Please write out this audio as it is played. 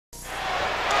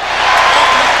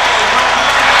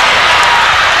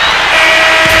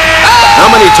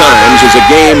many times is a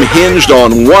game hinged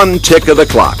on one tick of the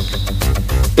clock.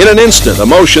 In an instant,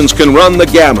 emotions can run the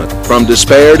gamut from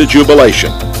despair to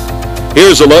jubilation.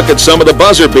 Here's a look at some of the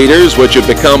buzzer beaters which have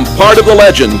become part of the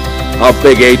legend of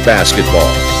Big 8 basketball.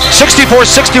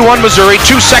 64-61 Missouri,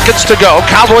 2 seconds to go.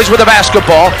 Cowboys with the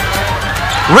basketball.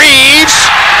 Reeves.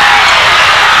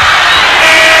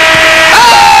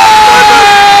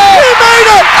 He made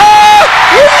it!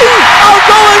 We are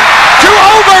going to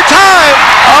overtime!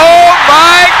 Oh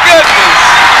my goodness!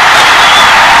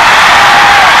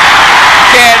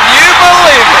 Can you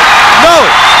believe it? No!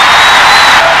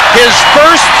 His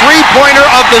first three-pointer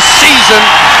of the season,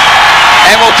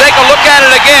 and we'll take a look at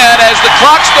it again as the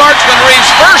clock starts when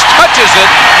Reeves first touches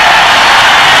it.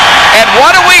 And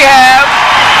what do we have?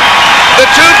 The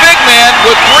two big men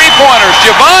with three-pointers.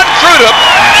 Javon Crudup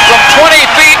from 20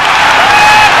 feet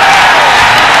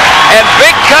and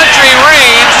Big Country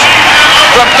Reeves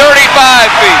from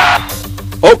 35 feet.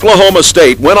 Oklahoma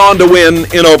State went on to win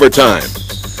in overtime.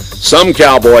 Some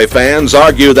Cowboy fans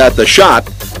argue that the shot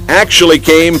actually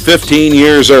came 15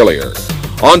 years earlier.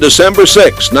 On December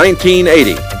 6,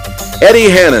 1980, Eddie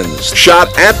Hannon's shot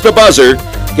at the buzzer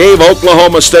gave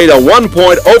Oklahoma State a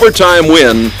one-point overtime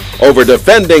win over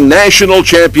defending national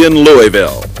champion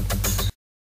Louisville.